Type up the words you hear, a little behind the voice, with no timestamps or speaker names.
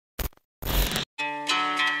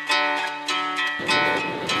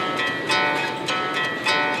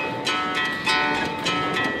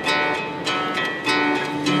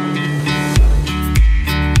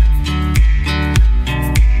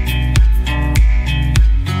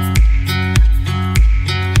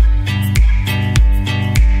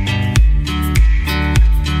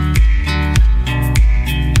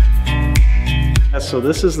so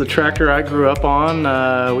this is the tractor I grew up on.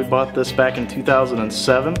 We bought this back in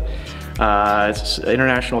 2007. It's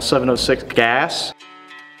International 706 gas.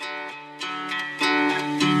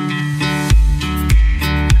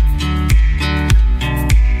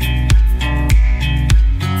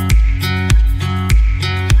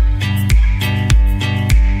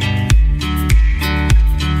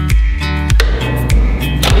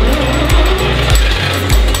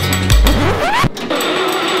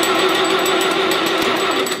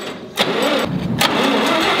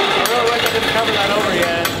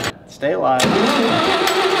 Stay alive.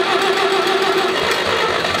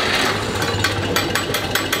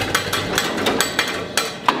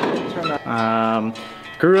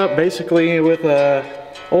 Grew up basically with a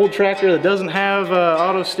old tractor that doesn't have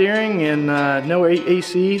auto steering and no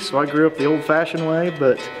AC, so I grew up the old-fashioned way,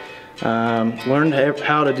 but learned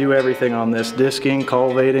how to do everything on this: disking,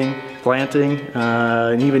 cultivating, planting,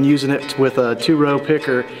 and even using it with a two-row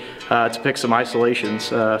picker to pick some isolations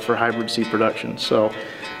for hybrid seed production. So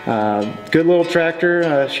good little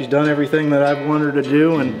tractor. She's done everything that I've wanted her to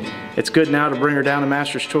do, and it's good now to bring her down to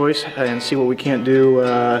Master's Choice and see what we can't do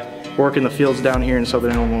work in the fields down here in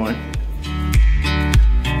Southern Illinois.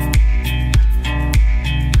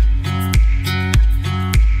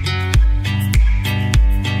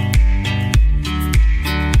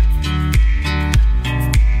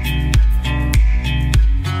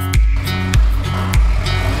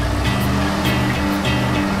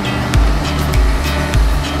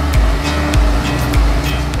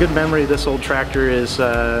 Good memory of this old tractor is when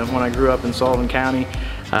I grew up in Sullivan County.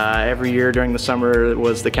 Every year during the summer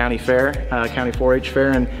was the county fair, county 4-H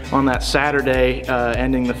fair, and on that Saturday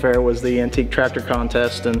ending the fair was the antique tractor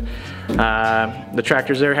contest. And the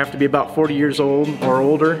tractors there have to be about 40 years old or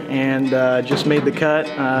older, and just made the cut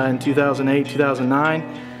in 2008, 2009.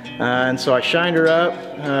 And so I shined her up,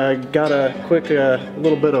 got a quick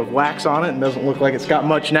little bit of wax on it. It doesn't look like it's got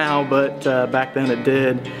much now, but back then it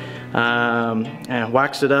did. And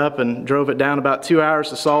waxed it up and drove it down about 2 hours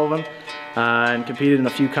to Sullivan, and competed in a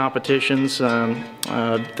few competitions.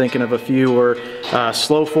 Thinking of a few were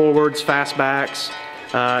slow forwards, fast backs,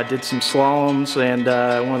 did some slaloms, and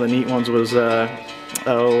one of the neat ones was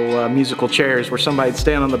musical chairs, where somebody'd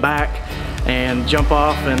stand on the back and jump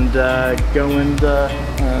off and go and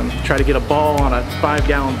try to get a ball on a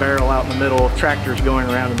 5-gallon barrel out in the middle of tractors going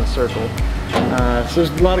around in a circle. So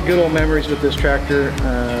there's a lot of good old memories with this tractor.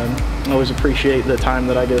 I always appreciate the time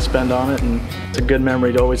that I get to spend on it, and it's a good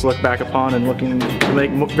memory to always look back upon, and looking to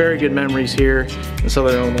make very good memories here in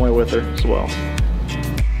Southern Illinois with her as well.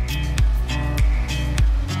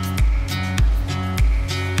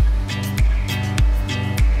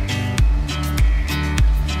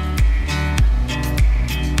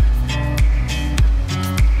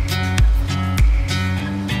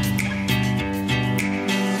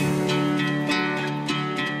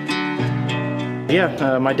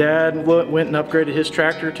 Yeah, my dad went and upgraded his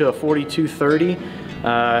tractor to a 4230.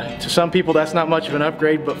 To some people that's not much of an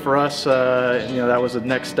upgrade, but for us, you know, that was the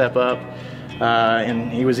next step up.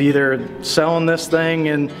 And he was either selling this thing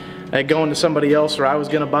and going to somebody else, or I was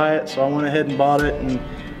going to buy it, so I went ahead and bought it. And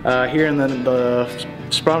here in the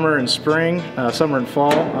summer and spring, summer and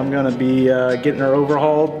fall, I'm going to be getting her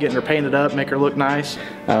overhauled, getting her painted up, make her look nice.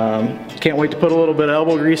 Can't wait to put a little bit of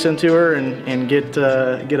elbow grease into her and get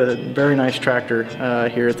a very nice tractor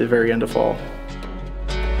here at the very end of fall.